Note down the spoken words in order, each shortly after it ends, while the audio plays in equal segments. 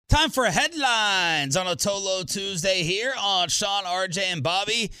Time for headlines on a Tolo Tuesday here on Sean, RJ, and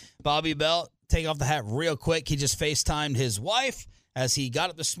Bobby. Bobby Belt, take off the hat real quick. He just FaceTimed his wife as he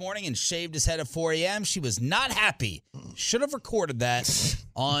got up this morning and shaved his head at 4 a.m. She was not happy. Should have recorded that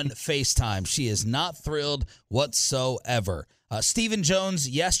on FaceTime. She is not thrilled whatsoever. Stephen Jones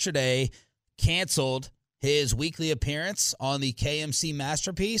yesterday canceled his weekly appearance on the KMC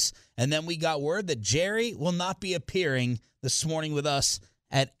Masterpiece, and then we got word that Jerry will not be appearing this morning with us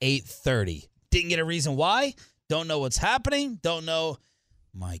at 8:30. Didn't get a reason why. Don't know what's happening. Don't know.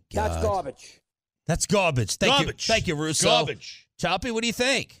 My God. That's garbage. That's garbage. Thank you, Russo. Garbage. Choppy, what do you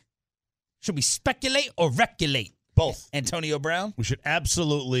think? Should we speculate or reculate? Both. Antonio Brown? We should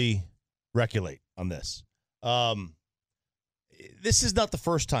absolutely reculate on this. This is not the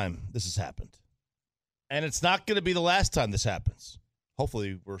first time this has happened. And it's not going to be the last time this happens.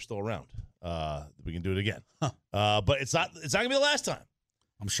 Hopefully, we're still around. We can do it again. But it's not going to be the last time.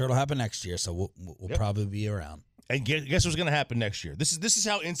 I'm sure it'll happen next year, so we'll probably be around. And guess what's going to happen next year? This is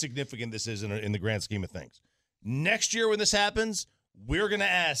how insignificant this is in the grand scheme of things. Next year when this happens, we're going to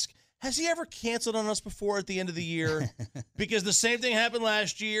ask, has he ever canceled on us before at the end of the year? Because the same thing happened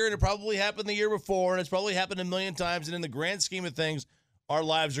last year, and it probably happened the year before, and it's probably happened a million times. And in the grand scheme of things, our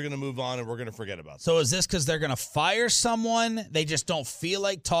lives are going to move on, and we're going to forget about it. So is this because they're going to fire someone, they just don't feel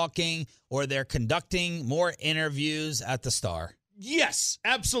like talking, or they're conducting more interviews at the Star? Yes,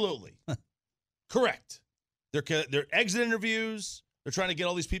 absolutely. Correct. They're exit interviews. They're trying to get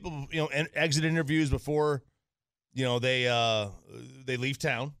all these people, exit interviews before, they leave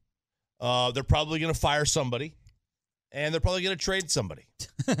town. They're probably going to fire somebody, and they're probably going to trade somebody.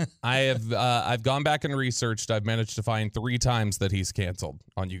 I've gone back and researched. I've managed to find 3 times that he's canceled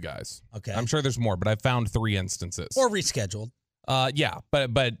on you guys. Okay. I'm sure there's more, but I've found 3 instances. Or rescheduled. Yeah,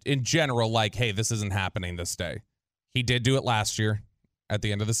 but in general, like, hey, this isn't happening this day. He did do it last year at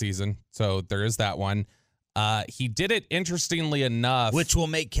the end of the season, so there is that one. He did it, interestingly enough. Which will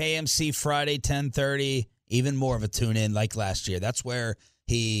make KMC Friday 10:30 even more of a tune-in like last year. That's where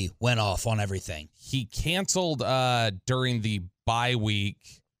he went off on everything. He canceled during the bye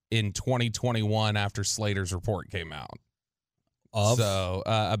week in 2021 after Slater's report came out. So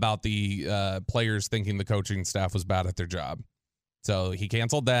about the players thinking the coaching staff was bad at their job. So he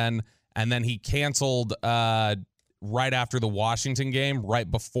canceled then, and then he canceled right after the Washington game,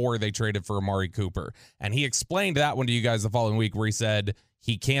 right before they traded for Amari Cooper. And he explained that one to you guys the following week, where he said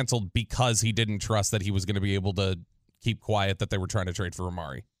he canceled because he didn't trust that he was going to be able to keep quiet that they were trying to trade for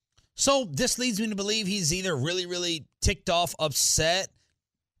Amari. So this leads me to believe he's either really, really ticked off, upset,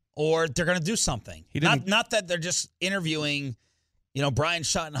 or they're going to do something. Not that they're just interviewing, Brian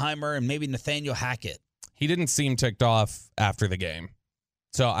Schottenheimer and maybe Nathaniel Hackett. He didn't seem ticked off after the game.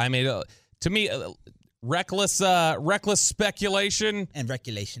 So, I mean, to me, reckless speculation. And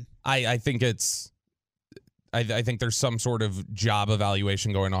reculation. I think I think there's some sort of job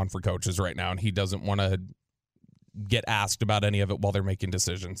evaluation going on for coaches right now, and he doesn't want to get asked about any of it while they're making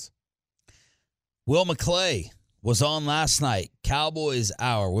decisions. Will McClay was on last night, Cowboys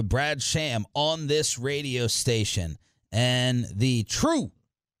Hour, with Brad Sham on this radio station. And the true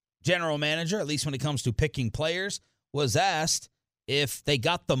general manager, at least when it comes to picking players, was asked if they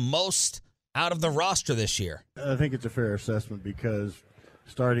got the most out of the roster this year. I think it's a fair assessment because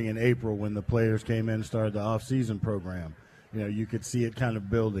starting in April when the players came in and started the off-season program, you could see it kind of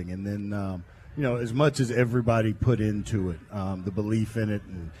building. And then, as much as everybody put into it, the belief in it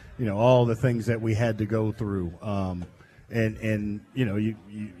and, all the things that we had to go through,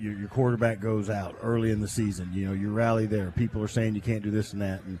 your quarterback goes out early in the season. You rally there. People are saying you can't do this and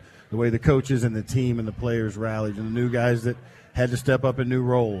that. And the way the coaches and the team and the players rallied, and the new guys that had to step up in new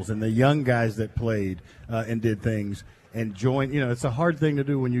roles, and the young guys that played and did things and join. It's a hard thing to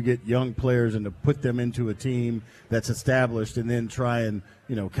do when you get young players and to put them into a team that's established and then try and,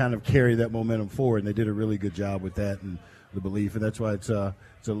 kind of carry that momentum forward. And they did a really good job with that and the belief. And that's why it's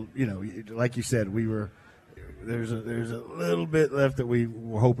like you said, there's a little bit left that we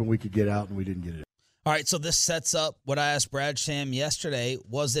were hoping we could get out, and we didn't get it. All right, so this sets up what I asked Brad Sham yesterday.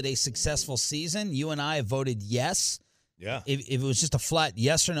 Was it a successful season? You and I voted yes. Yeah. If it was just a flat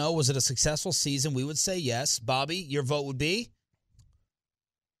yes or no, was it a successful season? We would say yes. Bobby, your vote would be?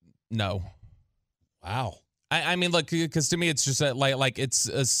 No. Wow. I mean, look, because to me it's just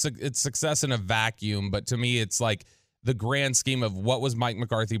it's success in a vacuum, but to me it's like the grand scheme of what was Mike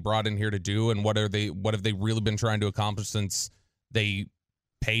McCarthy brought in here to do, and what have they really been trying to accomplish since they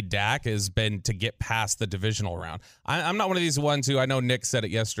paid Dak, has been to get past the divisional round. I'm not one of these ones who, I know Nick said it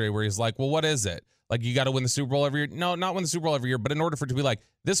yesterday, where he's like, well, what is it? Like, you got to win the Super Bowl every year? No, not win the Super Bowl every year, but in order for it to be like,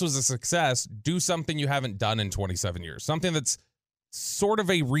 this was a success, do something you haven't done in 27 years. Something that's sort of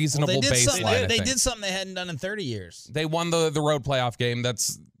a reasonable Well, baseline. they did something they hadn't done in 30 years. They won the road playoff game.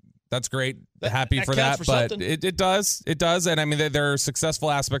 That's great. Happy that for counts that. for But something. it does. It does. And I mean, there are successful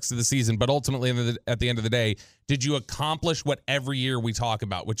aspects to the season. But ultimately, at the end of the day, did you accomplish what every year we talk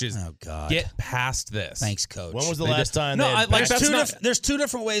about, which is get past this? Thanks, Coach. When was the last time? No, they had like, back- that's There's two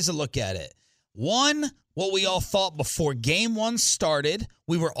different ways to look at it. One, what we all thought before game one started,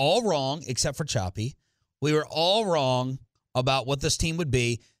 we were all wrong, except for Choppy. We were all wrong about what this team would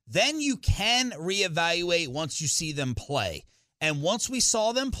be. Then you can reevaluate once you see them play. And once we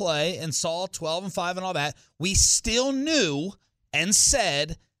saw them play and saw 12-5 and all that, we still knew and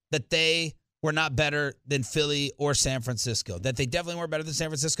said that they were not better than Philly or San Francisco, that they definitely weren't better than San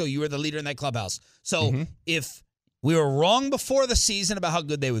Francisco. You were the leader in that clubhouse. So if we were wrong before the season about how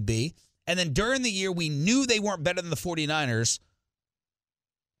good they would be, and then during the year we knew they weren't better than the 49ers,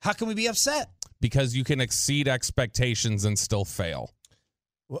 how can we be upset? Because you can exceed expectations and still fail.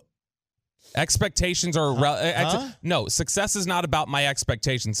 What? Expectations are no, success is not about my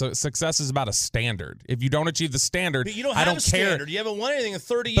expectations. So success is about a standard. If you don't achieve the standard, But you don't I have don't a care. standard. You haven't won anything in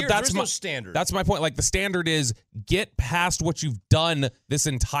 30 But years. that's There's my no standard. That's my point. Like, the standard is get past what you've done this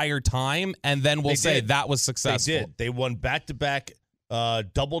entire time, and then we'll They say did. that was successful. They did. They won back-to-back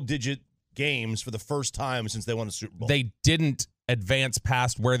double-digit games for the first time since they won the Super Bowl. They didn't advance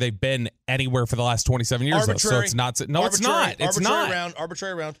past where they've been anywhere for the last 27 years. Though, so it's not. No, it's not. It's not.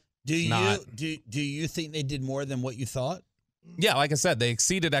 Arbitrary round. Do not. you think they did more than what you thought? Yeah, like I said, they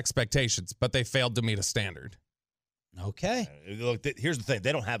exceeded expectations, but they failed to meet a standard. Okay. Look, here's the thing.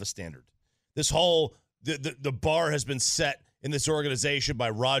 They don't have a standard. This whole the bar has been set in this organization by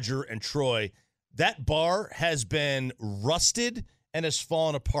Roger and Troy. That bar has been rusted and has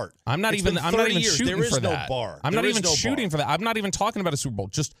fallen apart. I'm not It's even been 30 years. shooting There is for no that. bar. I'm There not is even no shooting bar. for that. I'm not even talking about a Super Bowl.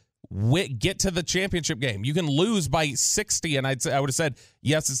 Just get to the championship game. You can lose by 60, and I would have said,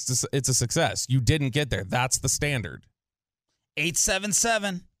 yes, it's a success. You didn't get there. That's the standard.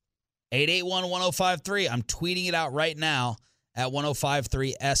 877-881-1053. I'm tweeting it out right now at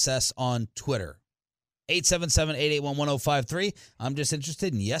 1053SS on Twitter. 877-881-1053. I'm just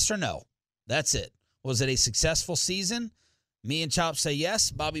interested in yes or no. That's it. Was it a successful season? Me and Chop say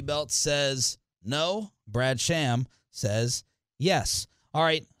yes. Bobby Belt says no. Brad Sham says yes. All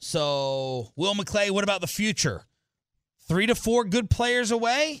right, so Will McClay, what about the future? 3 to 4 good players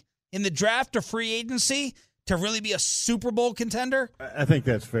away in the draft or free agency to really be a Super Bowl contender? I think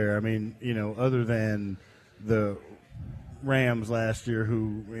that's fair. I mean, other than the Rams last year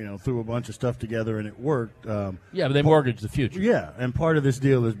who, threw a bunch of stuff together and it worked. Yeah, but they mortgaged the future. Yeah, and part of this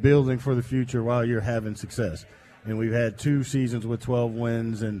deal is building for the future while you're having success. And we've had 2 seasons with 12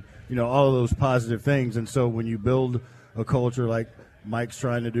 wins and, all of those positive things. And so when you build a culture like Mike's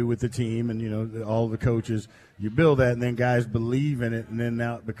trying to do with the team and, all the coaches, you build that and then guys believe in it and then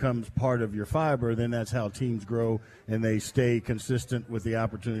now it becomes part of your fiber. Then that's how teams grow and they stay consistent with the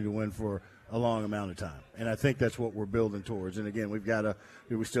opportunity to win for a long amount of time. And I think that's what we're building towards. And again, we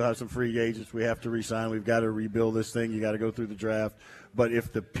still have some free agents we have to re-sign. We've got to rebuild this thing. You got to go through the draft. But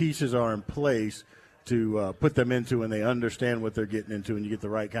if the pieces are in place to put them into and they understand what they're getting into and you get the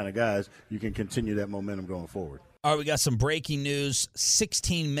right kind of guys, you can continue that momentum going forward. All right, we got some breaking news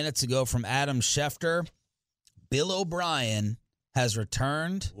 16 minutes ago from Adam Schefter. Bill O'Brien has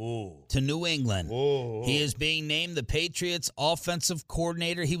returned to New England. He is being named the Patriots offensive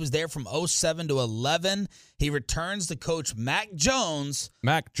coordinator. He was there from 2007 to 2011. He returns to coach Mac Jones,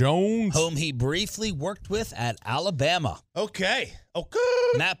 whom he briefly worked with at Alabama. Okay.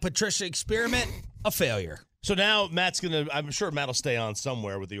 Matt Patricia experiment, a failure. So now I'm sure Matt will stay on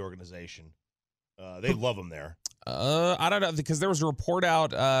somewhere with the organization. They love him there. I don't know, because there was a report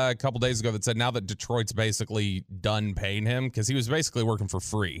out a couple days ago that said now that Detroit's basically done paying him, because he was basically working for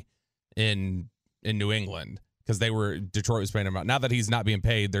free in New England, because Detroit was paying him out. Now that he's not being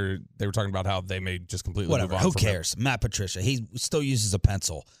paid, they were talking about how they may just completely Whatever. move on. Who from him. cares? Matt Patricia. He still uses a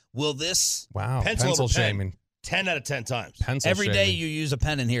pencil. Will this Wow, Pencil pencil over pen. shaming. 10 out of 10 times. Pencil every shaming. day you use a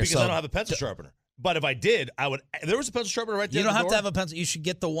pen in here? Because so I don't have a pencil sharpener. But if I did, I would. There was a pencil sharpener right there. You don't have to have a pencil. You should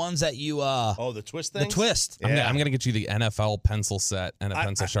get the ones that you. The twist thing. The twist. Yeah. I'm gonna get you the NFL pencil set and a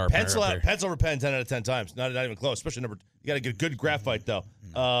pencil sharpener. Pencil over pen 10 out of 10 times. Not even close. Especially you got to get a good graphite though.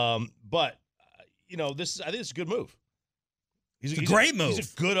 But I think this is a good move. He's a great move.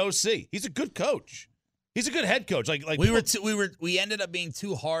 He's a good OC. He's a good coach. He's a good head coach. We ended up being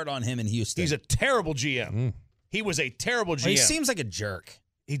too hard on him in Houston. He's a terrible GM. He was a terrible GM. He seems like a jerk.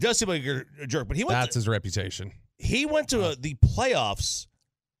 He does seem like a jerk, but that's his reputation. He went to the playoffs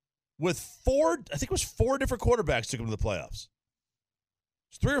with 4 different quarterbacks took him to the playoffs.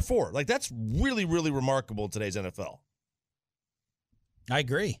 It's 3 or 4. Like, that's really, really remarkable in today's NFL. I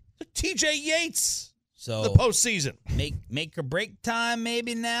agree. TJ Yates, So the postseason. make or break time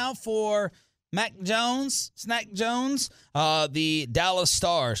maybe now for Snack Jones. The Dallas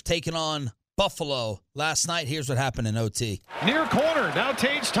Stars taking on Buffalo last night. Here's what happened in OT. Near corner, now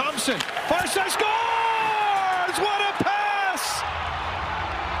Tage Thompson. Far side scores! What a pass!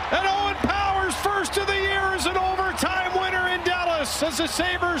 And Owen Powers, first of the year, is an overtime winner in Dallas as the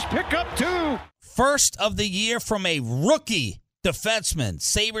Sabres pick up 2. First of the year from a rookie defenseman.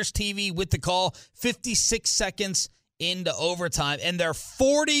 Sabres TV with the call, 56 seconds into overtime. And their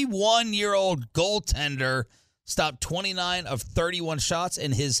 41-year-old goaltender stopped 29 of 31 shots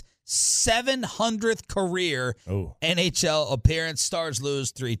in his 700th career NHL appearance. Stars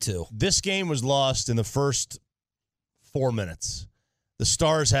lose 3-2. This game was lost in the first 4 minutes. The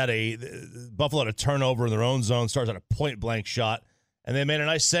Stars Buffalo had a turnover in their own zone. Stars had a point-blank shot, and they made a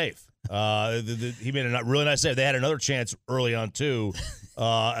nice save. He made a really nice save. They had another chance early on, too,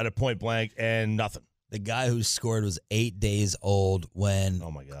 at a point-blank, and nothing. The guy who scored was 8 days old when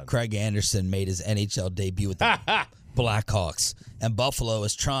Craig Anderson made his NHL debut with the Blackhawks. And Buffalo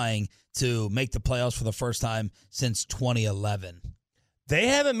is trying to make the playoffs for the first time since 2011. They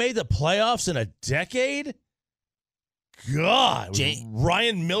haven't made the playoffs in a decade? God. Was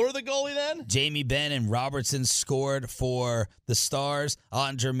Ryan Miller the goalie then? Jamie Benn and Robertson scored for the Stars.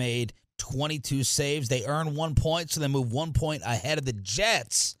 Ottinger made 22 saves. They earned 1 point, so they moved 1 point ahead of the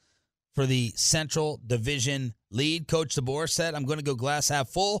Jets for the Central Division lead. Coach DeBoer said, I'm going to go glass half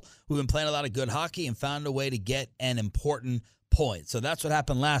full. We've been playing a lot of good hockey and found a way to get an important point. So that's what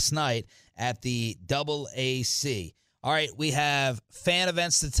happened last night at the AAC. All right, we have fan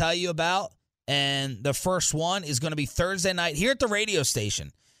events to tell you about, and the first one is going to be Thursday night here at the radio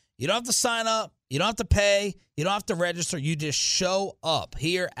station. You don't have to sign up. You don't have to pay. You don't have to register. You just show up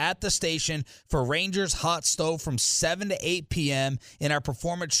here at the station for Rangers Hot Stove from 7 to 8 p.m. in our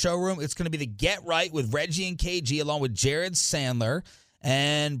performance showroom. It's going to be the Get Right with Reggie and KG along with Jared Sandler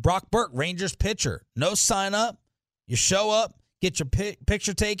and Brock Burke, Rangers pitcher. No sign up. You show up. Get your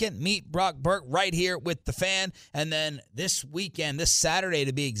picture taken. Meet Brock Burke right here with the fan. And then this weekend, this Saturday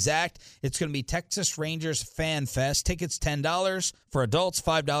to be exact, it's going to be Texas Rangers Fan Fest. Tickets $10 for adults,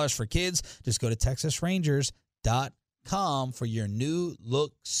 $5 for kids. Just go to TexasRangers.com for your new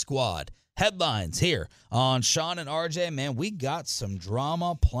look squad. Headlines here on Sean and RJ. Man, we got some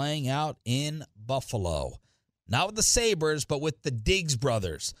drama playing out in Buffalo. Not with the Sabres, but with the Diggs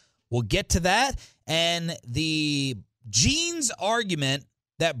brothers. We'll get to that. And the jeans argument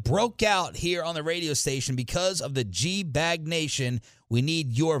that broke out here on the radio station because of the G-Bag Nation. We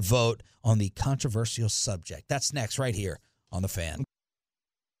need your vote on the controversial subject. That's next right here on The Fan.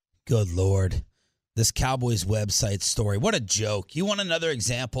 Good Lord. This Cowboys website story. What a joke. You want another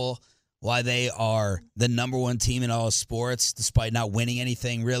example why they are the number one team in all of sports despite not winning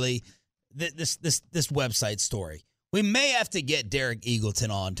anything, really? This website story. We may have to get Derek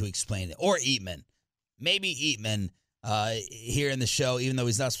Eagleton on to explain it, or Eatman. Maybe Eatman here in the show, even though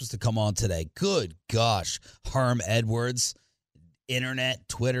he's not supposed to come on today. Good gosh. Herm Edwards, internet,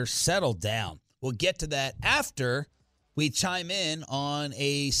 Twitter, settle down. We'll get to that after we chime in on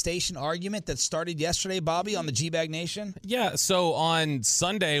a station argument that started yesterday, Bobby, on the G-Bag Nation. Yeah, so on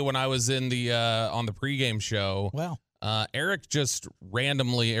Sunday when I was in the on the pregame show, Eric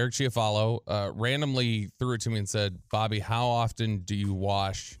Chiafalo randomly threw it to me and said, Bobby, how often do you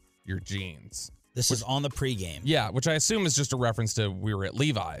wash your jeans? This is on the pregame. Yeah, which I assume is just a reference to we were at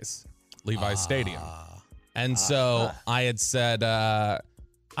Levi's Stadium. And so I had said, I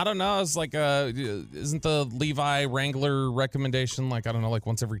don't know. I was like, isn't the Levi Wrangler recommendation like, I don't know, like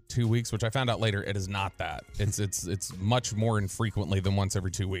once every 2 weeks, which I found out later, it is not that. It's much more infrequently than once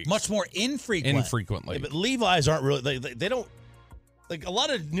every 2 weeks. Much more infrequently. Yeah, but Levi's aren't really, they don't, like a lot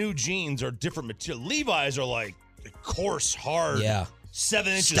of new jeans are different material. Levi's are like coarse, hard,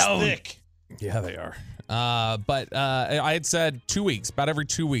 7 inches thick. Yeah, they are. But I had said 2 weeks. About every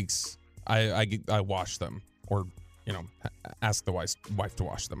 2 weeks, I wash them, or ask the wife to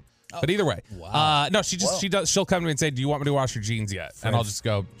wash them. But either way, no, she'll come to me and say, "Do you want me to wash your jeans yet?" And I'll just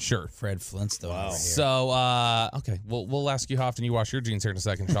go, "Sure." Fred Flintstone. Wow. So okay, we'll ask you how often you wash your jeans here in a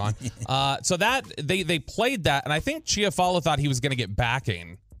second, Sean. So that they played that, and I think Chiafalo thought he was going to get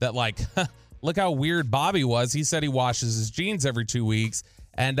backing. That like, look how weird Bobby was. He said he washes his jeans every 2 weeks.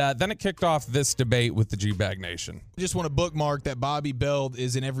 And then it kicked off this debate with the G-Bag Nation. I just want to bookmark that Bobby Beld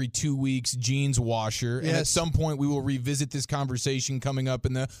is an every 2 weeks jeans washer. Yes. And at some point, we will revisit this conversation coming up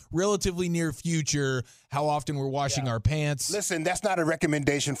in the relatively near future, how often we're washing our pants. Listen, that's not a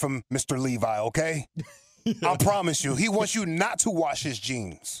recommendation from Mr. Levi, okay? I promise you. He wants you not to wash his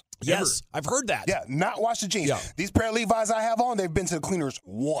jeans. Yes, I've heard that. Yeah, not wash the jeans. Yeah. These pair of Levi's I have on, they've been to the cleaners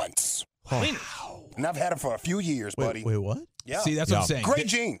once. Wow. And I've had them for a few years, buddy. Wait, what? Yeah. See, that's what I'm saying. Great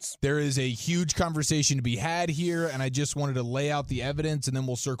jeans. There is a huge conversation to be had here, and I just wanted to lay out the evidence, and then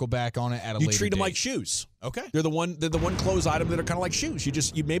we'll circle back on it at a You later treat them date. like shoes. Okay. They're the one clothes item that are kind of like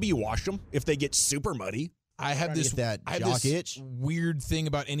shoes. Maybe you wash them if they get super muddy. I have this that I have jock this itch. weird thing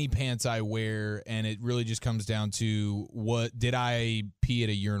about any pants I wear, and it really just comes down to what did I pee at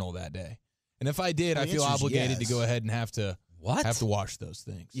a urinal that day? And if I did, The I feel answer's obligated to yes. go ahead and have to What? wash those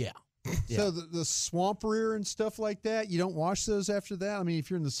things. Yeah. So the swamp rear and stuff like that, you don't wash those after that? I mean,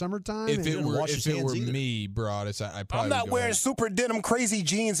 if you're in the summertime. If and it you don't were wash if his it hands were either. me, Broadus, I probably I'm not would go wearing ahead. super denim crazy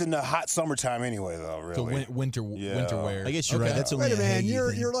jeans in the hot summertime anyway, though, So really. winter wear. I guess you're Okay. right. That's only Wait a man,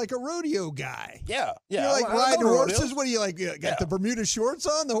 minute, you're like a rodeo guy. Yeah. You're I like don't riding know rodeos. horses. What do you like? Got the Bermuda shorts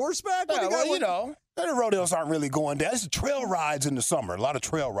on, the horseback? What do Yeah, you got? well, you know, the rodeos aren't really going down. It's trail rides in the summer. A lot of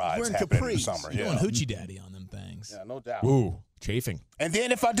trail rides Wearing happening in the capris. summer. You're Yeah. going hoochie daddy on them things. Yeah, no doubt. Ooh, chafing. And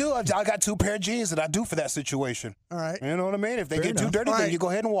then if I do, I got two pair of jeans that I do for that situation. All right. You know what I mean? If they Fair get too enough. dirty, All then right. you go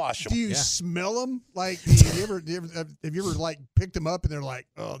ahead and wash them. Do you smell them? Like, have you ever like picked them up and they're like,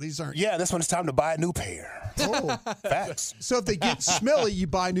 oh, these aren't. Yeah, that's when it's time to buy a new pair. Oh. Facts. So if they get smelly, you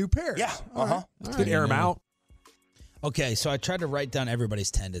buy new pairs. Yeah. All Uh-huh. right. All Good right. air them out. Okay, so I tried to write down everybody's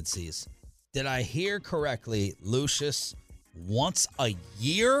tendencies. Did I hear correctly, Lucius, once a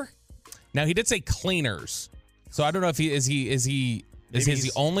year? Now he did say cleaners, so I don't know if he Maybe he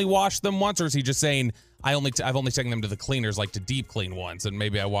he's- only washed them once, or is he just saying I've only taken them to the cleaners, like to deep clean ones, and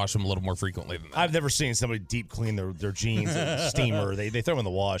maybe I wash them a little more frequently than that. I've never seen somebody deep clean their jeans in a steamer. They throw them in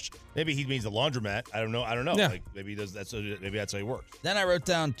the wash. Maybe he means the laundromat. I don't know. Yeah. Like maybe he does. Maybe that's how he works. Then I wrote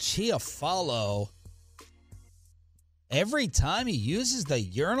down Chiafalo. Every time he uses the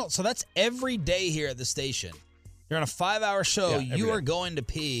urinal, so that's every day here at the station. You're on a 5-hour show. Yeah, every you day. are going to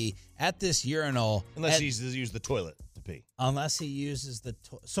pee at this urinal, Unless he uses the toilet to pee. unless he uses the.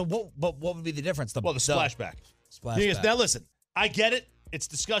 So what? But what would be the difference? Well, the splashback. Splashback. Now listen, I get it. It's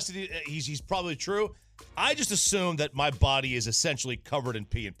disgusting. He's probably true. I just assume that my body is essentially covered in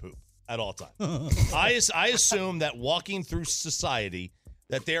pee and poop at all times. I assume that walking through society,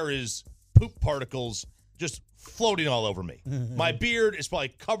 that there is poop particles just floating all over me. My beard is probably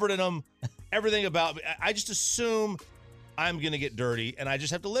covered in them. Everything about me. I just assume I'm going to get dirty, and I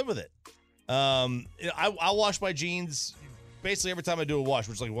just have to live with it. I wash my jeans basically every time I do a wash,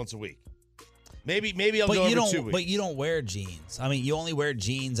 which is like once a week. Maybe I'll go every 2 weeks. But you don't wear jeans. I mean, you only wear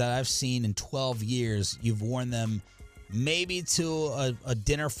jeans that I've seen in 12 years. You've worn them maybe to a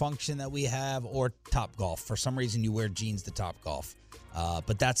dinner function that we have or Top Golf. For some reason, you wear jeans to Top Golf.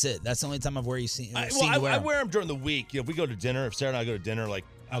 But that's it. That's the only time I've seen you wear I 'em. wear them during the week. If we go to dinner, if Sarah and I go to dinner, like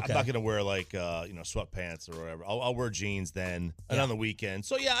Okay. I'm not going to wear like sweatpants or whatever. I'll wear jeans then and Yeah. on the weekend.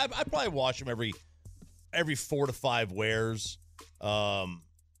 So yeah, I probably wash them every 4 to 5 wears.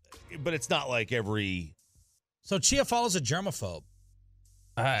 But it's not like every. So Chiafalo's a germaphobe.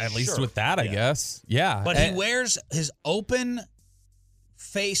 At least Sure. with that, I Yeah. guess. Yeah. But he wears his open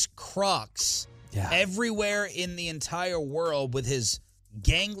face Crocs everywhere in the entire world with his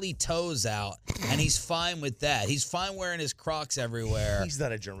gangly toes out, and he's fine with that. He's fine wearing his Crocs everywhere. He's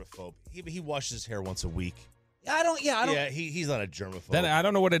not a germaphobe. He washes his hair once a week. I don't. Yeah, he's not a germaphobe. Then I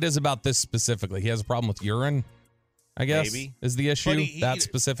don't know what it is about this specifically. He has a problem with urine, I guess, Maybe. is the issue. But he- that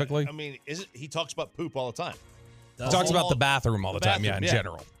specifically. I mean, he talks about poop all the time. He talks about the bathroom all the time, in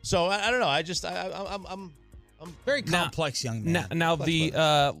general. So I don't know. I'm very complex young man. Now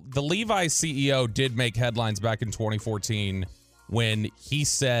the Levi CEO did make headlines back in 2014 when he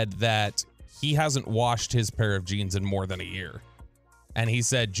said that he hasn't washed his pair of jeans in more than a year, and he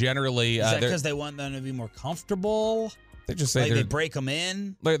said generally Is that because they want them to be more comfortable? they just say Like they they're- break them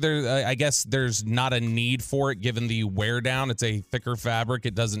in. I guess there's not a need for it given the wear down. It's a thicker fabric.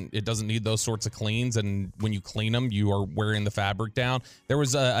 It doesn't need those sorts of cleans. And when you clean them, you are wearing the fabric down. There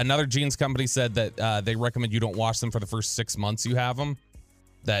was another jeans company said that they recommend you don't wash them for the first 6 months you have them.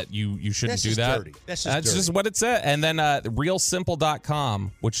 That you shouldn't That's do just that. dirty. That's just dirty. what it said. And then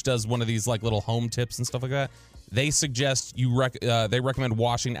realsimple.com, which does one of these like little home tips and stuff like that, they suggest they recommend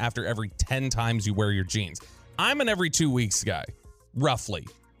washing after every 10 times you wear your jeans. I'm an every 2 weeks guy, roughly.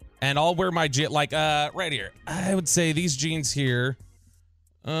 And I'll wear my right here. I would say these jeans here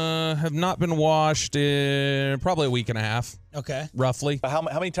have not been washed in probably a week and a half. Okay. Roughly. How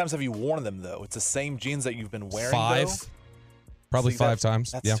many times have you worn them, though? It's the same jeans that you've been wearing, 5. though? Probably See, 5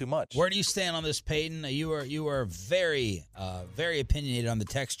 times. That's Yeah. too much. Where do you stand on this, Peyton? You were very opinionated on the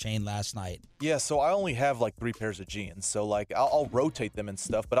text chain last night. Yeah, so I only have like 3 pairs of jeans. So like I'll rotate them and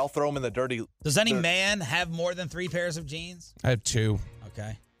stuff, but I'll throw them in the dirty. Does any man have more than 3 pairs of jeans? I have 2.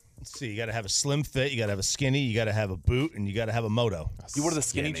 Okay. Let's see. You got to have a slim fit. You got to have a skinny. You got to have a boot, and you got to have a moto. You wear the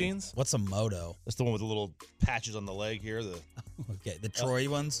skinny jeans? What's a moto? That's the one with the little patches on the leg here. Okay, the Troy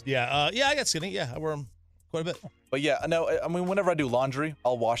ones. Yeah. I got skinny. Yeah, I wear them quite a bit. But yeah, no, I mean, whenever I do laundry,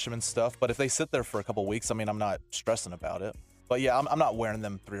 I'll wash them and stuff. But if they sit there for a couple weeks, I mean, I'm not stressing about it. But yeah, I'm not wearing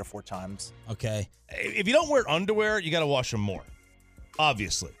them 3 or 4 times. Okay. If you don't wear underwear, you got to wash them more.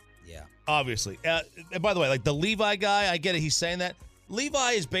 Obviously. Yeah. Obviously. And by the way, like the Levi guy, I get it. He's saying that.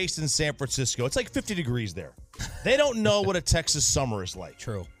 Levi is based in San Francisco. It's like 50 degrees there. They don't know what a Texas summer is like.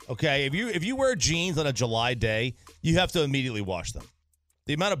 True. Okay, if you wear jeans on a July day, you have to immediately wash them.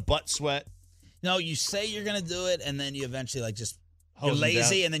 The amount of butt sweat. No, you say you're gonna do it, and then you eventually like just you're Hose them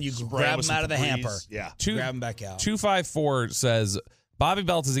lazy, down, and then you spray grab with them out of the some Febreze. hamper. Yeah. Grab them back out. 254 says Bobby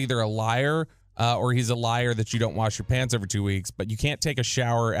Belt is either a liar or he's a liar that you don't wash your pants every 2 weeks, but you can't take a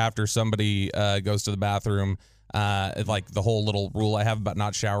shower after somebody goes to the bathroom. Like the whole little rule I have about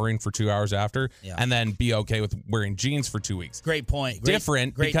not showering for 2 hours after, and then be okay with wearing jeans for 2 weeks. Great point.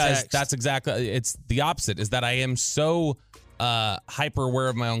 Different great because text. that's exactly, it's the opposite, is that I am so hyper aware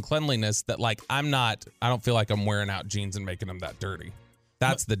of my own cleanliness that like I don't feel like I'm wearing out jeans and making them that dirty.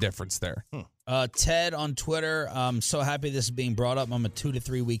 That's the difference there. Ted on Twitter, I'm so happy this is being brought up. I'm a 2 to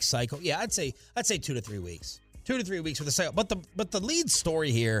 3 week cycle. Yeah, I'd say 2 to 3 weeks. 2 to 3 weeks with a cycle. But the lead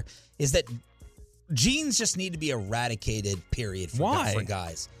story here is that jeans just need to be eradicated, period, for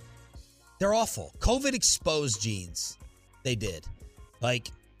guys. They're awful. COVID exposed jeans. They did. Like,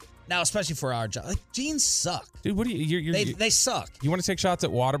 now, especially for our job. Like, jeans suck. Dude, what do you they suck. You want to take shots at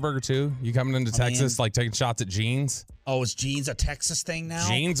Whataburger too? You coming into Texas like taking shots at jeans? Oh, is jeans a Texas thing now?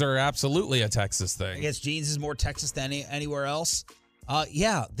 Jeans are absolutely a Texas thing. I guess jeans is more Texas than anywhere else.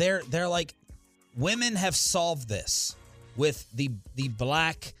 Yeah, they're like, women have solved this with the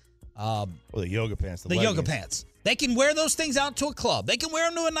black Well, the yoga pants. The yoga pants. They can wear those things out to a club. They can wear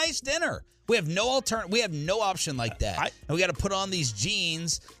them to a nice dinner. We have no we have no option like that. And we got to put on these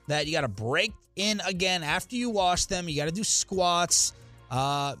jeans that you got to break in again after you wash them. You got to do squats.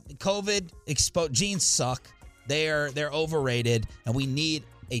 COVID exposed jeans suck. They're overrated, and we need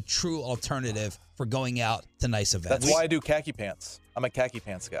a true alternative for going out to nice events. That's why I do khaki pants. I'm a khaki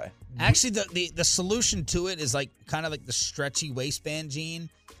pants guy. Actually, the solution to it is like kind of like the stretchy waistband jean.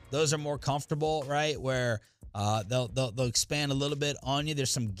 Those are more comfortable, right? Where they'll expand a little bit on you.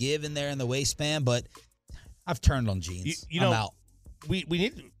 There's some give in there in the waistband, but I've turned on jeans. I'm out. We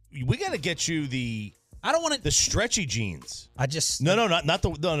got to get you the. I don't want to the stretchy jeans. I just no.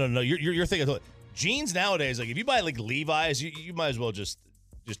 You're thinking jeans nowadays. Like if you buy like Levi's, you might as well just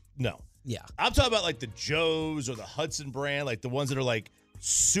no. Yeah, I'm talking about like the Joes or the Hudson brand, like the ones that are like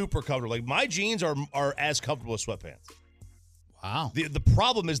super comfortable. Like my jeans are as comfortable as sweatpants. Wow. The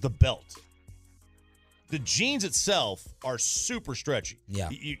problem is the belt. The jeans itself are super stretchy. Yeah.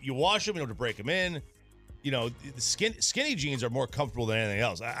 You wash them, you don't have to break them in. You know, the skinny jeans are more comfortable than anything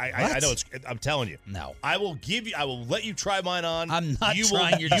else. I know I'm telling you. No. I will let you try mine on. I'm not you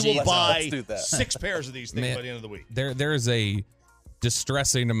trying your jeans. You will buy Let's do that. 6 pairs of these things by the end of the week. There is a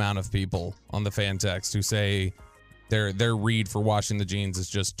distressing amount of people on the fan text who say their read for washing the jeans is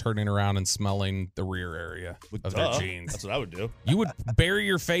just turning around and smelling the rear area of their jeans. That's what I would do. You would bury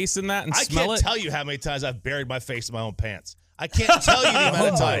your face in that and I smell can't it? tell you how many times I've buried my face in my own pants. I can't tell you the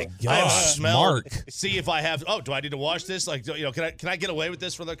amount of time I have smelled. Mark. See if I have. Oh, do I need to wash this? Like, can I get away with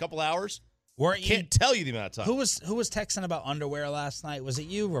this for a couple hours? Weren't you? Can't tell you the amount of time. Who was texting about underwear last night? Was it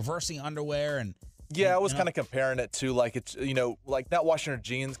you reversing underwear and? Yeah, I was kind of comparing it to like it's like not washing your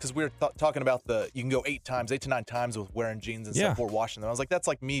jeans because we were talking about you can go 8 to 9 times with wearing jeans and stuff before washing them. I was like, that's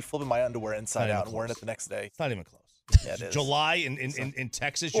like me flipping my underwear inside out and wearing it the next day. It's not even close. Yeah, it is. July in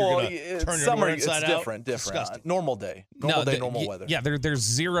Texas, you're gonna turn your summer, underwear inside it's out. different. Disgusting. Normal day, normal weather. Yeah, there's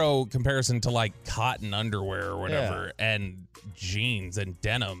zero comparison to like cotton underwear or whatever, and jeans and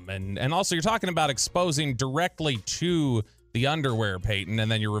denim, and also you're talking about exposing directly to the underwear, Peyton,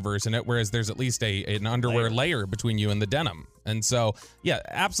 and then you're reversing it, whereas there's at least an underwear layer between you and the denim. And so, yeah,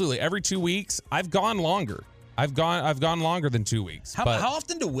 absolutely. Every 2 weeks, I've gone longer. I've gone longer than 2 weeks. How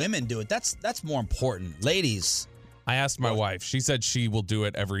often do women do it? That's more important. Ladies. I asked my wife. She said she will do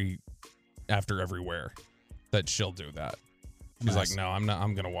it after every wear, that she'll do that. She's like, no, I'm not.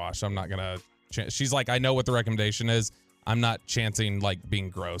 I'm going to wash. I'm not going to. She's like, I know what the recommendation is. I'm not chancing like being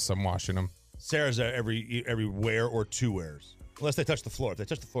gross. I'm washing them. Sarah's every wear or 2 wears. Unless they touch the floor. If they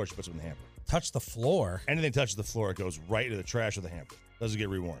touch the floor, she puts them in the hamper. Touch the floor? Anything touches the floor, it goes right into the trash or the hamper. Doesn't get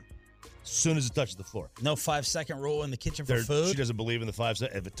reworn. As soon as it touches the floor. No 5-second rule in the kitchen for food? She doesn't believe in the 5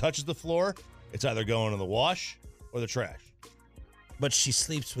 seconds. If it touches the floor, it's either going in the wash or the trash. But she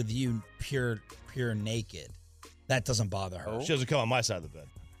sleeps with you pure naked. That doesn't bother her. She doesn't come on my side of the bed.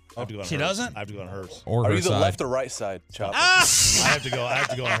 I have to go on She hers. doesn't? I have to go on hers. Or Are her you the side. left or right side, Chopper? I have to go on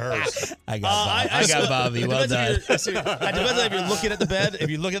hers. I got Bobby. Well done. It depends on if you're looking at the bed. If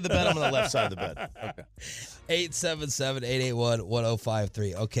you look at the bed, I'm on the left side of the bed. Okay.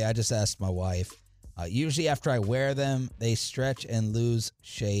 877-881-1053. Okay, I just asked my wife. Usually after I wear them, they stretch and lose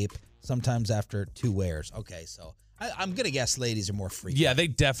shape. Sometimes after 2 wears. Okay, so I'm going to guess ladies are more frequent. Yeah, they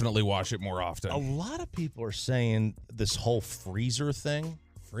definitely wash it more often. A lot of people are saying this whole freezer thing.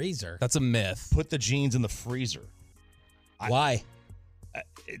 Freezer? That's a myth. Put the jeans in the freezer. Why?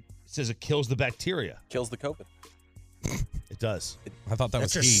 It says it kills the bacteria. Kills the COVID. It does. I thought that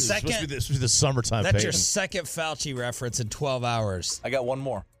That's was your heat. second. This was the summertime. That's Peyton. your second Fauci reference in 12 hours. I got one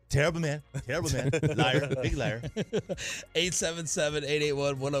more. Terrible man. Terrible man. Liar. Big liar.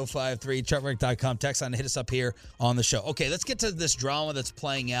 877-881-1053. Truckwreck.com. Text on, hit us up here on the show. Okay, let's get to this drama that's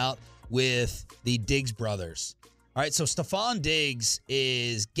playing out with the Diggs brothers. All right, so Stephon Diggs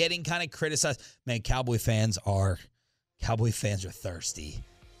is getting kind of criticized. Man, Cowboy fans are thirsty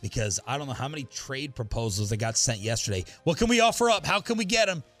because I don't know how many trade proposals that got sent yesterday. What can we offer up? How can we get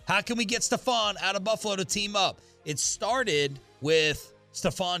him? How can we get Stephon out of Buffalo to team up? It started with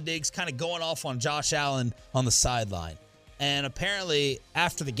Stephon Diggs kind of going off on Josh Allen on the sideline. And apparently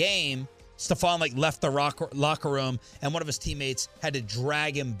after the game, Stephon left the locker room and one of his teammates had to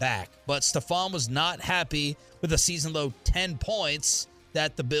drag him back. But Stephon was not happy with a season-low 10 points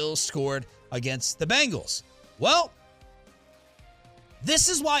that the Bills scored against the Bengals. Well, this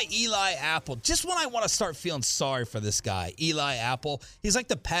is why Eli Apple, just when I want to start feeling sorry for this guy, Eli Apple, he's like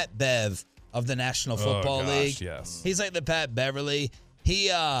the Pat Bev of the National Football League. Yes. He's like the Pat Beverly.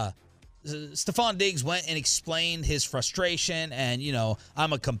 Stephon Diggs went and explained his frustration and,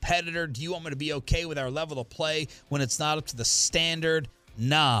 I'm a competitor. Do you want me to be okay with our level of play when it's not up to the standard?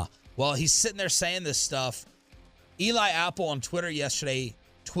 Nah. Well, he's sitting there saying this stuff. Eli Apple on Twitter yesterday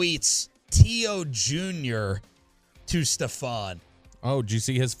tweets T.O. Jr. to Stephon. Oh, did you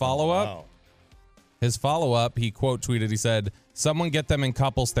see his follow-up? Wow. His follow-up, he quote tweeted, he said, "Someone get them in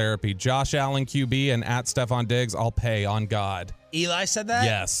couples therapy. Josh Allen QB and at Stephon Diggs, I'll pay on God." Eli said that?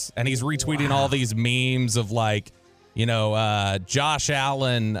 Yes. And he's retweeting all these memes of Josh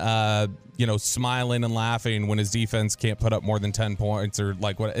Allen, smiling and laughing when his defense can't put up more than 10 points or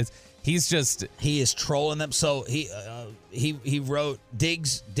he is trolling them. So he wrote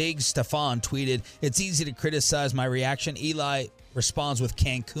Diggs Stephon tweeted, "It's easy to criticize my reaction." Eli responds with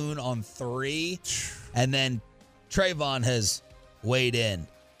Cancun on 3. And then Trayvon has weighed in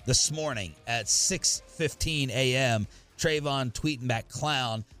this morning at 6:15 a.m. Trayvon tweeting back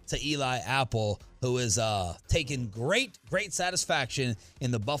clown to Eli Apple, who is taking great satisfaction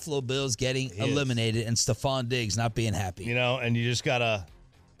in the Buffalo Bills getting eliminated and Stephon Diggs not being happy. And you just gotta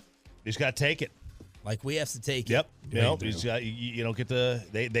take it. Like we have to take Yep. it. You don't get to.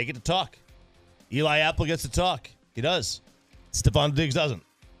 They get to talk. Eli Apple gets to talk. He does. Stephon Diggs doesn't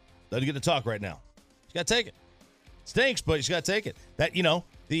get to talk right now. He's got to take it. Stinks, but he's got to take it. That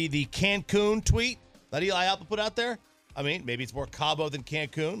the Cancun tweet that Eli Apple put out there. I mean, maybe it's more Cabo than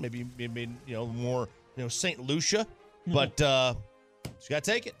Cancun. Maybe more St. Lucia. But he's got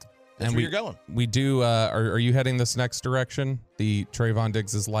to take it. That's where you're going. We do. Are you heading this next direction? The Trayvon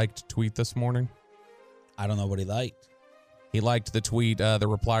Diggs' liked tweet this morning. I don't know what he liked. He liked the tweet, the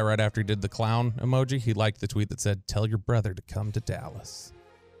reply right after he did the clown emoji. He liked the tweet that said, "Tell your brother to come to Dallas.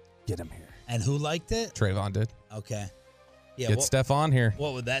 Get him here." And who liked it? Trayvon did. Okay. Yeah. Get Stephon here.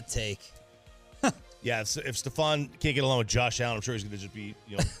 What would that take? Yeah, if Stephon can't get along with Josh Allen, I'm sure he's going to just be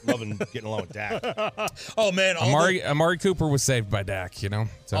loving getting along with Dak. Oh, man. Amari Cooper was saved by Dak,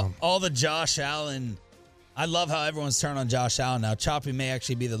 So all the Josh Allen. I love how everyone's turned on Josh Allen now. Choppy may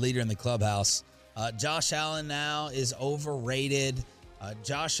actually be the leader in the clubhouse. Josh Allen now is overrated.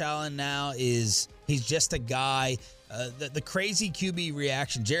 Josh Allen now he's just a guy. The crazy QB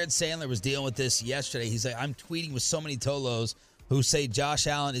reaction. Jared Sandler was dealing with this yesterday. He's like, I'm tweeting with so many Tolos who say Josh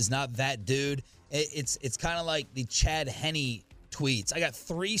Allen is not that dude. It's kind of like the Chad Henne tweets. I got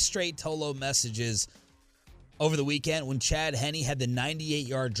 3 straight Tolo messages over the weekend when Chad Henne had the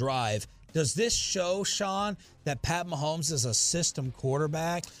 98-yard drive. Does this show, Sean, that Pat Mahomes is a system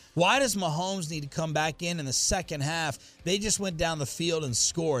quarterback? Why does Mahomes need to come back in the second half? They just went down the field and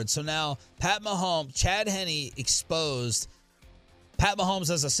scored. So now Pat Mahomes, Chad Henne exposed Pat Mahomes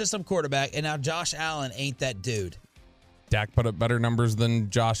as a system quarterback, and now Josh Allen ain't that dude. Dak put up better numbers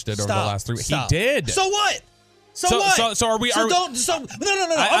than Josh did over the last 3 weeks. He Stop. did. So what? So what? So are we? No. No. Yeah, Stop. Go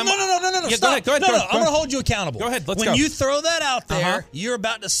ahead. Go I'm going to hold you accountable. Go ahead. Let's when go. When you throw that out there, you're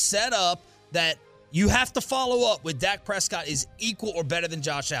about to set up that you have to follow up with Dak Prescott is equal or better than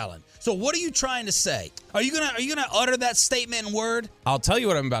Josh Allen. So what are you trying to say? Are you gonna utter that statement in word? I'll tell you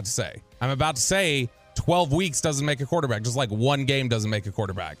what I'm about to say. I'm about to say 12 weeks doesn't make a quarterback, just like one game doesn't make a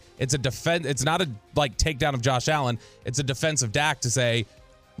quarterback. It's a defense. It's not a takedown of Josh Allen. It's a defense of Dak to say,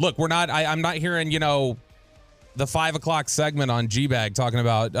 look, we're not. I'm not hearing the 5 o'clock segment on G-Bag talking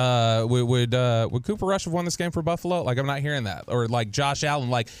about would Cooper Rush have won this game for Buffalo? Like, I'm not hearing that. Or like Josh Allen,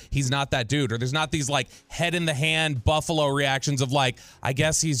 like he's not that dude. Or there's not these like head in the hand Buffalo reactions of like, I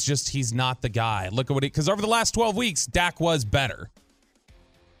guess he's not the guy. Look at what because over the last 12 weeks, Dak was better.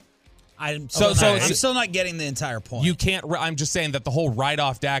 I'm still not getting the entire point. You can't. I'm just saying that the whole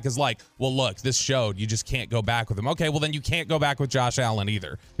write-off Dak is like, well, look, this showed you just can't go back with him. Okay, well then you can't go back with Josh Allen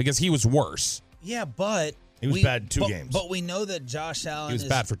either because he was worse. Yeah, but he was bad in two games. But we know that Josh Allen was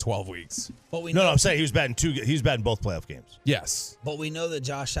bad for 12 weeks. But we no, I'm saying he was bad in two. He was bad in both playoff games. Yes, but we know that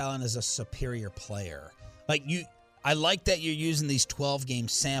Josh Allen is a superior player. I like that you're using these 12-game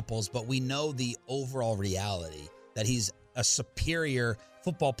samples, but we know the overall reality that he's a superior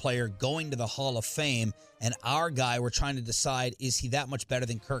football player going to the Hall of Fame, and our guy, we're trying to decide, is he that much better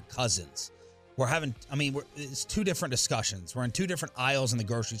than Kirk Cousins? It's two different discussions. We're in two different aisles in the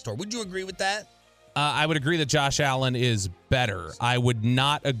grocery store. Would you agree with that? I would agree that Josh Allen is better. I would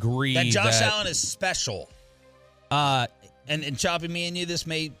not agree that Josh Allen is special. And Choppy, me and you, this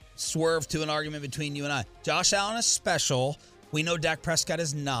may swerve to an argument between you and I. Josh Allen is special. We know Dak Prescott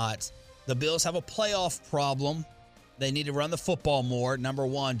is not. The Bills have a playoff problem. They need to run the football more. Number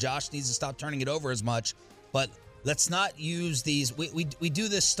one, Josh needs to stop turning it over as much. But let's not use these. We do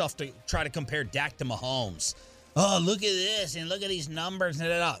this stuff to try to compare Dak to Mahomes. Oh, look at this and look at these numbers.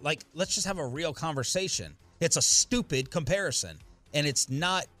 Like, let's just have a real conversation. It's a stupid comparison, and it's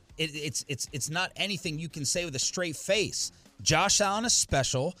not. It's not anything you can say with a straight face. Josh Allen is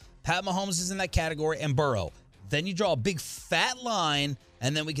special. Pat Mahomes is in that category, and Burrow. Then you draw a big fat line,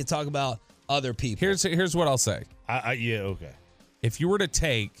 and then we can talk about other people. Here's what I'll say. Yeah, okay. If you were to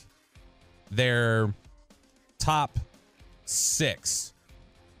take their top six,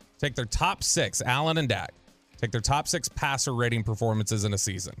 Allen and Dak, take their top 6 passer rating performances in a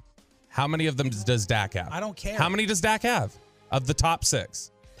season, how many of them does Dak have? I don't care. How many does Dak have of the top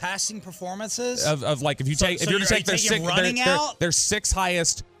 6? Passing performances? Of like, if you take their 6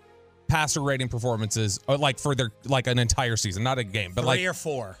 highest passer rating performances, or like for their like an entire season, not a game, but 3 or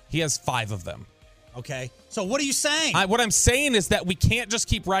 4. He has 5 of them. Okay. So what are you saying? What I'm saying is that we can't just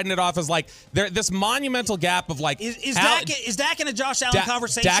keep writing it off as like this monumental gap of like is Dak in a Josh Allen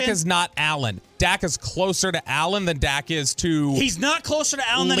conversation? Dak is not Allen. Dak is closer to Allen than Dak is to. He's not closer to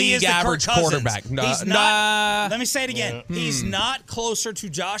Allen than he is to Kirk Cousins. Quarterback. He's not. Let me say it again. He's not closer to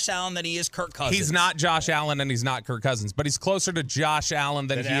Josh Allen than he is Kirk Cousins. He's not Josh Allen and he's not Kirk Cousins, but he's closer to Josh Allen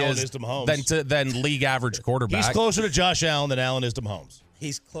than he is to Mahomes. than league average quarterback. He's closer to Josh Allen than Allen is to Mahomes.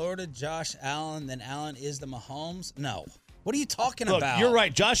 He's closer to Josh Allen than Allen is to Mahomes? No. What are you talking Look, about? You're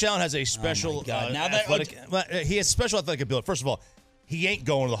right. Josh Allen has a special athletic. He has special athletic ability. First of all, he ain't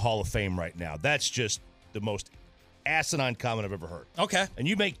going to the Hall of Fame right now. That's just the most asinine comment I've ever heard. Okay. And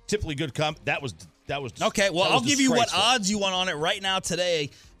you make typically good comment. That was okay. Well, I'll give you what disgraceful. odds you want on it right now today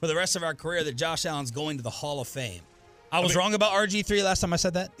for the rest of our career that Josh Allen's going to the Hall of Fame. I was wrong about RG3 last time I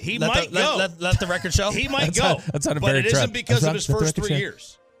said that. He might go. Let the record show. He might go. That's not a but very it isn't because of his first 3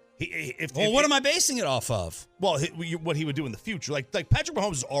 years. What am I basing it off of? Well, what he would do in the future. Like Patrick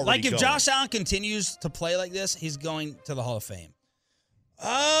Mahomes is already Like if going. Josh Allen continues to play like this, he's going to the Hall of Fame.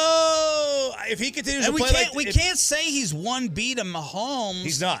 Oh, if he continues to play we can't say he's one beat of Mahomes.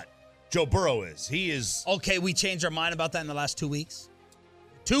 He's not. Joe Burrow is. He is. Okay, we changed our mind about that in the last 2 weeks.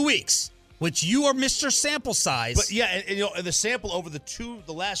 2 weeks, which you are Mr. Sample Size. But yeah, and the sample over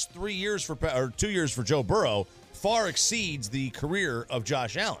the last 3 years for 2 years for Joe Burrow far exceeds the career of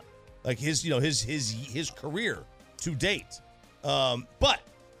Josh Allen. Like his career to date. But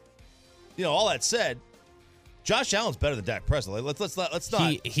all that said, Josh Allen's better than Dak Prescott. Let's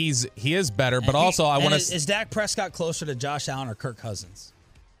not. He is better, but also I want to. Is Dak Prescott closer to Josh Allen or Kirk Cousins?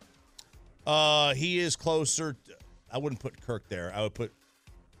 He is closer. I wouldn't put Kirk there. I would put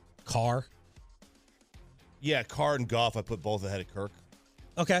Carr. Yeah, Carr and Goff. I put both ahead of Kirk.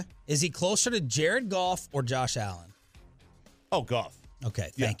 Okay. Is he closer to Jared Goff or Josh Allen? Oh, Goff.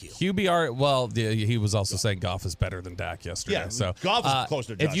 Okay, thank you. QBR. Well, he was also saying Goff is better than Dak yesterday. Yeah, so Goff is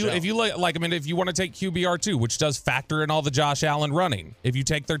closer to Josh Allen. If you look, if you want to take QBR too, which does factor in all the Josh Allen running. If you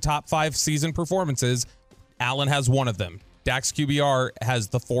take their top 5 season performances, Allen has one of them. Dak's QBR has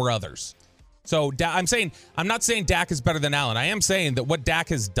the 4 others. So I'm not saying Dak is better than Allen. I am saying that what Dak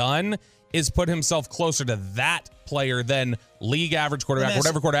has done is put himself closer to that player than league average quarterback,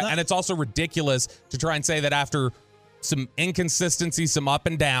 whatever quarterback. And it's also ridiculous to try and say that after some inconsistency, some up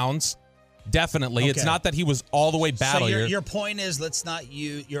and downs, definitely. It's not that he was all the way bad all year. Your point is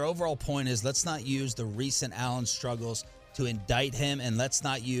your overall point is let's not use the recent Allen struggles to indict him, and let's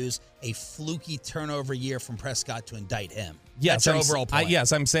not use a fluky turnover year from Prescott to indict him. Yes, that's your overall point.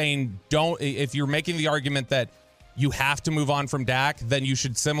 Yes, I'm saying if you're making the argument that you have to move on from Dak, then you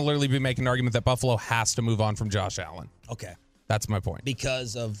should similarly be making an argument that Buffalo has to move on from Josh Allen. Okay. That's my point.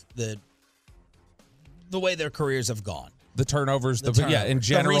 Because of the way their careers have gone. The turnovers, in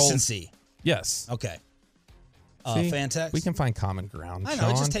general. The recency. Yes. Okay. See, Fantex? We can find common ground. I know,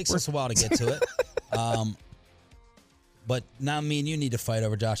 It just takes us a while to get to it. But now me and you need to fight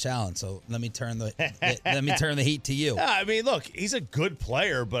over Josh Allen. So let me turn the heat to you. I mean, look, he's a good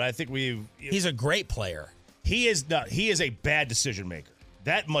player, but I think he's a great player. He is a bad decision maker.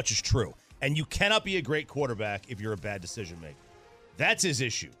 That much is true. And you cannot be a great quarterback if you're a bad decision maker. That's his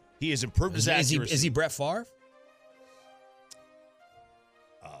issue. He has improved his accuracy. Is he Brett Favre?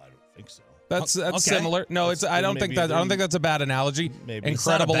 I don't think so. That's similar. No, I don't think that's a bad analogy. Maybe.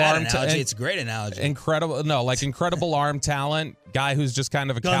 Incredible arm analogy. It's a great analogy. Incredible arm talent. Guy who's just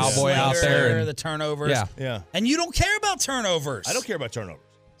kind of a cowboy out there. And the turnovers. Yeah. And you don't care about turnovers. I don't care about turnovers.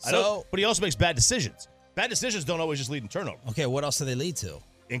 But he also makes bad decisions. Bad decisions don't always just lead in turnovers. Okay, what else do they lead to?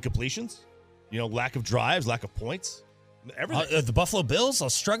 Incompletions. Lack of drives, lack of points. Everything. The Buffalo Bills, a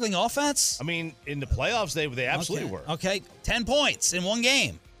struggling offense? I mean, in the playoffs, they absolutely were. Okay, 10 points in one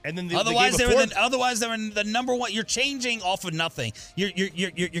game. And then otherwise they're in the number one. You're changing off of nothing.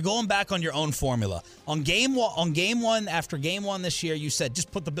 You're going back on your own formula. On game one after game one this year, you said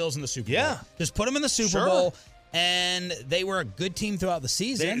just put the Bills in the Super Bowl. Just put them in the Super Bowl. And they were a good team throughout the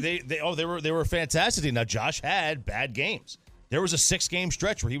season. They were a fantastic team. Now Josh had bad games. There was a 6-game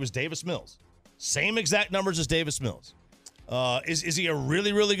stretch where he was Davis Mills. Same exact numbers as Davis Mills. Is he a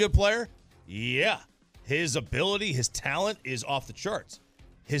really, really good player? Yeah. His ability, his talent is off the charts.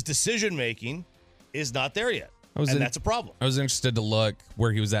 His decision-making is not there yet, that's a problem. I was interested to look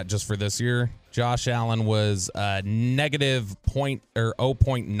where he was at just for this year. Josh Allen was negative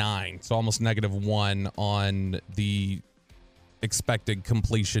 0.9, so almost -1 on the expected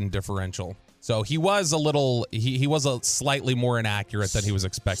completion differential. So he was he was a slightly more inaccurate than he was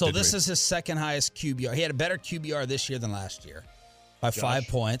expected. So this is his second highest QBR. He had a better QBR this year than last year by 5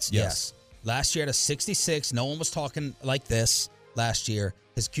 points. Yes. Last year at a 66. No one was talking like this last year.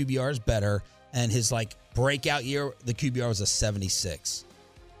 His QBR is better, and his breakout year, the QBR was a 76.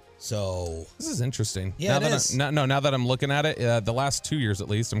 So this is interesting. Yeah, now that I'm looking at it, the last 2 years at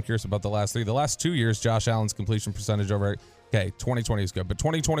least, I'm curious about the last 3. The last 2 years, Josh Allen's completion percentage over. Okay, 2020 is good, but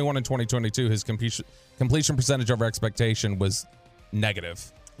 2021 and 2022, his completion percentage over expectation was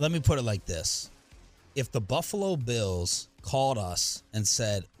negative. Let me put it like this: if the Buffalo Bills called us and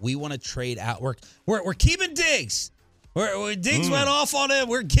said we want to trade out, we're keeping Diggs. Diggs went off on him.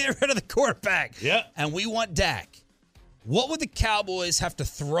 We're getting rid of the quarterback. Yeah. And we want Dak. What would the Cowboys have to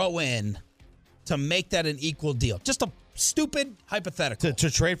throw in to make that an equal deal? Just a stupid hypothetical.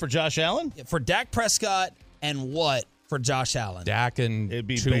 To trade for Josh Allen? For Dak Prescott and what for Josh Allen? Dak and it'd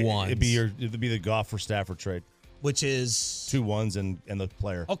be 2 ones. It'd be the Goff for Stafford trade. Which is 2 ones and the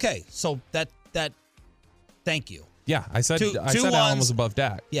player. Okay, so that thank you. Yeah, I said Allen was above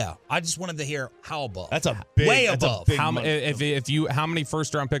Dak. Yeah, I just wanted to hear how above. That's way above. How many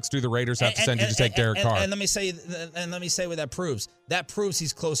first round picks do the Raiders have to send you to take Derek Carr? And let me say what that proves. That proves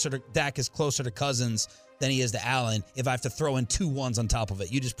Dak is closer to Cousins than he is to Allen. If I have to throw in 2 ones on top of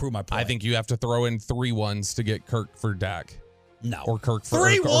it, you just prove my point. I think you have to throw in 3 ones to get Kirk for Dak. No, or Kirk for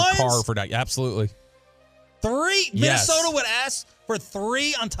 3 ones? or Carr for Dak. Absolutely. 3? Yes. Minnesota would ask for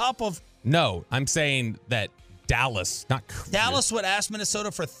 3 on top of. No, I'm saying that. Dallas would ask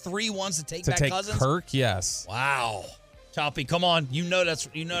Minnesota for 3 ones to take Cousins. Kirk, yes. Wow, Choppy, come on. You know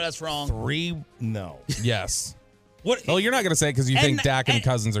that's wrong. 3, no. Yes. What? Well, you're not going to say because you think Dak and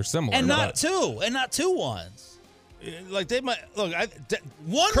Cousins are similar, and not 2 ones. Like they might look.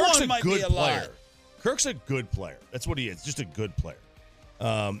 One Kirk's one might good be a player. lot. Kirk's a good player. That's what he is. Just a good player.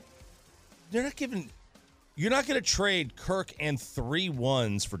 You're not going to trade Kirk and 3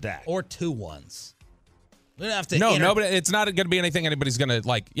 ones for Dak or 2 ones. We don't have to. No, but it's not going to be anything anybody's going to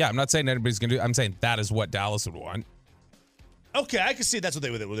like. Yeah, I'm not saying anybody's going to do. I'm saying that is what Dallas would want. Okay, I can see that's what they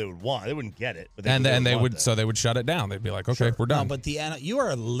would want. They wouldn't get it, but they would shut it down. They'd be like, okay, we're done. No, but you are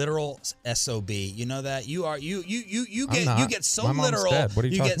a literal SOB. You know that you are. You get so My mom's literal. dead. What are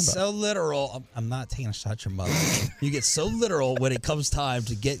you talking about? So literal. I'm not taking a shot at your mother. You get so literal when it comes time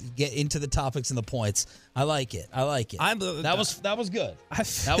to get into the topics and the points. I like it. That was good.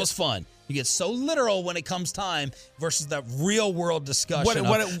 That was fun. You get so literal when it comes time versus that real world discussion.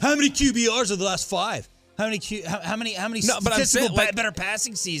 How many QBRs are the last 5? How many statistical better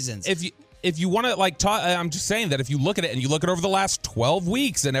passing seasons? If you want to talk, I'm just saying that if you look at it and you look at over the last 12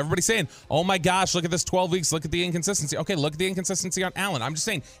 weeks and everybody's saying, oh my gosh, look at this 12 weeks, look at the inconsistency. Okay, look at the inconsistency on Allen. I'm just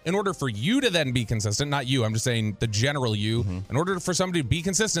saying, in order for you to then be consistent, not you, I'm just saying the general you, in order for somebody to be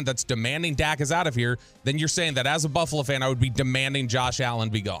consistent that's demanding Dak is out of here, then you're saying that as a Buffalo fan, I would be demanding Josh Allen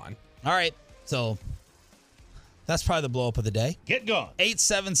be gone. All right, so that's probably the blow up of the day. Get going.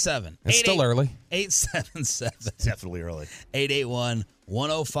 877. It's still early. 877. It's definitely early. 881-1053.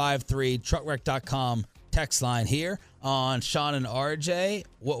 Truckwreck.com text line here on Sean and RJ.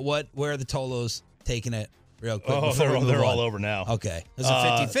 Where are the Tolos taking it real quick? Oh, they're all over now. Okay. There's a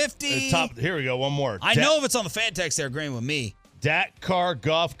 50-50. Here we go. One more. I know if it's on the fan text, they're agreeing with me. Dak, Carr,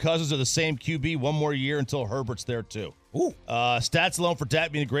 Goff, Cousins are the same QB. One more year until Herbert's there, too. Ooh. Stats alone for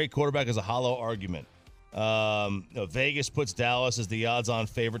Dak being a great quarterback is a hollow argument. Vegas puts Dallas as the odds-on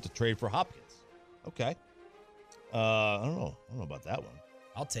favorite to trade for Hopkins. Okay. I don't know about that one.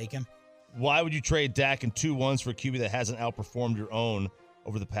 I'll take him. Why would you trade Dak and 2 1s for a QB that hasn't outperformed your own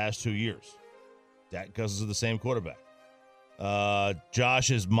over the past 2 years? Dak and Cousins are the same quarterback.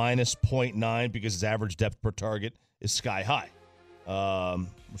 Josh is minus 0.9 because his average depth per target is sky high,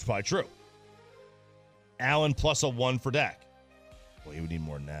 which is probably true. Allen plus a 1 for Dak. Well, he would need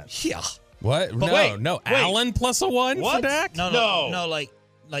more than that. Yeah. What? But No. Allen plus a 1 for Dak? No,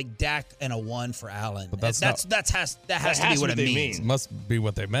 like Dak and a 1 for Allen. But that has to be what it means. Must be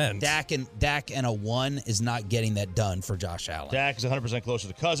what they meant. Dak and a 1 is not getting that done for Josh Allen. Dak is 100% closer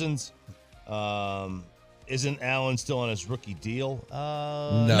to Cousins. Isn't Allen still on his rookie deal?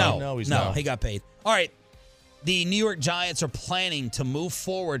 No, he's not. He got paid. All right. The New York Giants are planning to move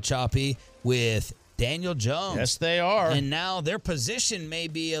forward, Choppy, with Daniel Jones. Yes, they are. And now their position may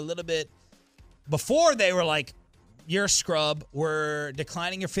be a little bit. Before they were like, you're a scrub, we're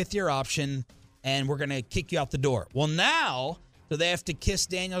declining your 5th-year option, and we're going to kick you out the door. Well, now, do they have to kiss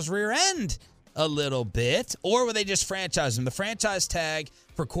Daniel's rear end a little bit, or will they just franchise him? The franchise tag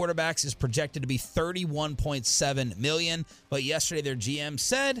for quarterbacks is projected to be $31.7 million, but yesterday their GM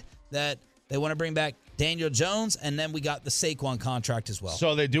said that they want to bring back Daniel Jones, and then we got the Saquon contract as well.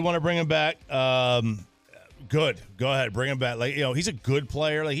 So they do want to bring him back. Good. Go ahead, bring him back. He's a good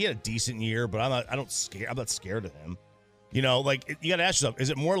player. He had a decent year, but I'm not scared of him. You got to ask yourself: is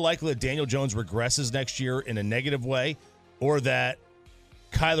it more likely that Daniel Jones regresses next year in a negative way, or that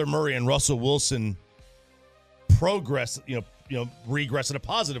Kyler Murray and Russell Wilson regress in a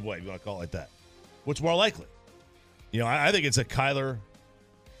positive way? If you want to call it like that. What's more likely? I think it's that Kyler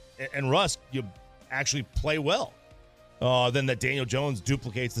and Russ actually play well. Then that Daniel Jones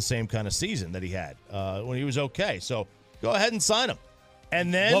duplicates the same kind of season that he had when he was okay. So go ahead and sign him.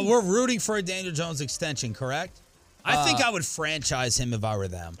 And then... Well, we're rooting for a Daniel Jones extension, correct? I think I would franchise him if I were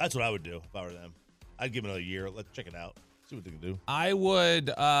them. That's what I would do if I were them. I'd give him another year. Let's check it out. See what they can do. I would...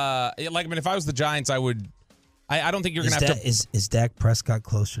 if I was the Giants, I would... I don't think you're going to have to... Is Dak Prescott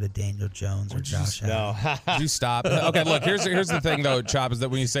closer to Daniel Jones or Josh Allen? No. Did you stop? Okay, look, here's the thing, though, Chop, is that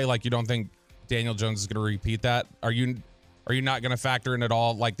when you say, you don't think Daniel Jones is going to repeat that, Are you not going to factor in at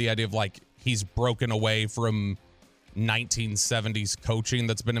all, the idea of, he's broken away from 1970s coaching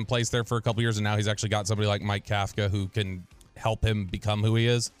that's been in place there for a couple years, and now he's actually got somebody like Mike Kafka who can help him become who he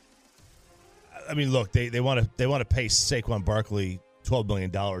is? I mean, look, they want to pay Saquon Barkley $12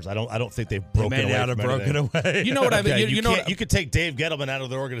 million. I don't think they've broken away. You know what I mean? Okay, you could take Dave Gettleman out of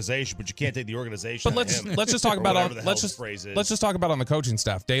the organization, but you can't take the organization. But let's just talk about let's just talk about on the coaching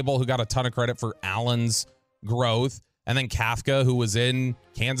staff. Daboll, who got a ton of credit for Allen's growth. And then Kafka, who was in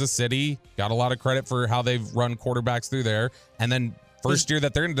Kansas City, got a lot of credit for how they've run quarterbacks through there. And then first year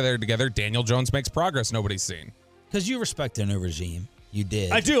that they're in there together, Daniel Jones makes progress nobody's seen. Because you respect their new regime. You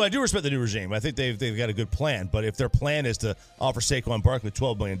did. I do respect the new regime. I think they've got a good plan. But if their plan is to offer Saquon Barkley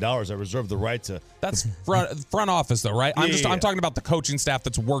 $12 million, I reserve the right to... That's front office, though, right? I'm talking about the coaching staff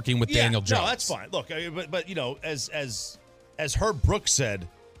that's working with Daniel Jones. No, that's fine. Look, but as Herb Brooks said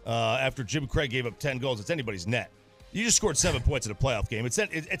after Jim Craig gave up 10 goals, it's anybody's net. You just scored 7 points in a playoff game.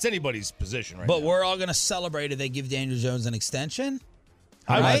 It's anybody's position right now. But we're all going to celebrate if they give Daniel Jones an extension.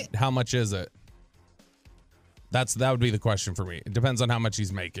 How much is it? That would be the question for me. It depends on how much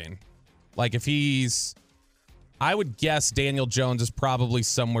he's making. If he's I would guess Daniel Jones is probably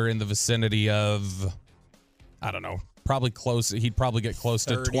somewhere in the vicinity of, I don't know, probably close. He'd probably get close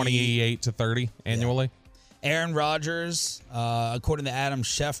 30. to 28 to 30 annually. Yeah. Aaron Rodgers, according to Adam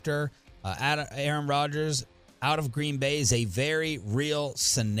Schefter, Aaron Rodgers out of Green Bay is a very real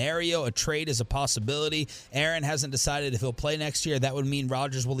scenario. A trade is a possibility. Aaron hasn't decided if he'll play next year. That would mean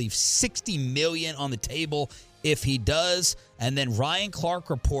Rodgers will leave $60 million on the table if he does. And then Ryan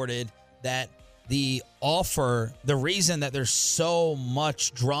Clark reported that the offer, the reason that there's so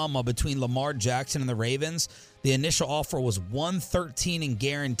much drama between Lamar Jackson and the Ravens, the initial offer was $113 in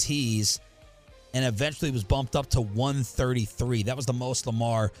guarantees and eventually was bumped up to $133. That was the most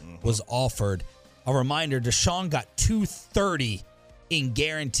Lamar was offered. A reminder, Deshaun got $230 in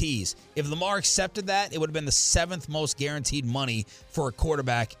guarantees. If Lamar accepted that, it would have been the 7th most guaranteed money for a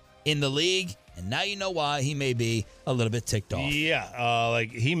quarterback in the league. And now you know why he may be a little bit ticked off. Yeah,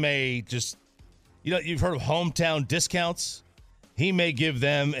 like he may just, you've heard of hometown discounts. He may give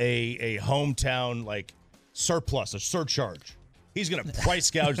them a hometown like surplus, a surcharge. He's going to price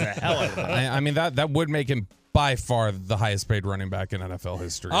gouge the hell out of them. I mean, that would make him by far the highest paid running back in NFL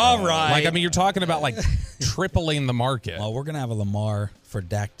history. All right. Like, I mean, you're talking about like tripling the market. Well, we're going to have a Lamar for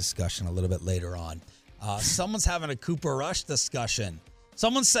Dak discussion a little bit later on. Someone's having a Cooper Rush discussion.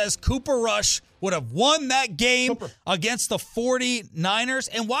 Someone says Cooper Rush would have won that game against the 49ers,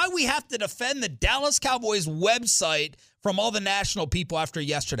 and why we have to defend the Dallas Cowboys website from all the national people after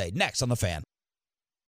yesterday. Next on The Fan.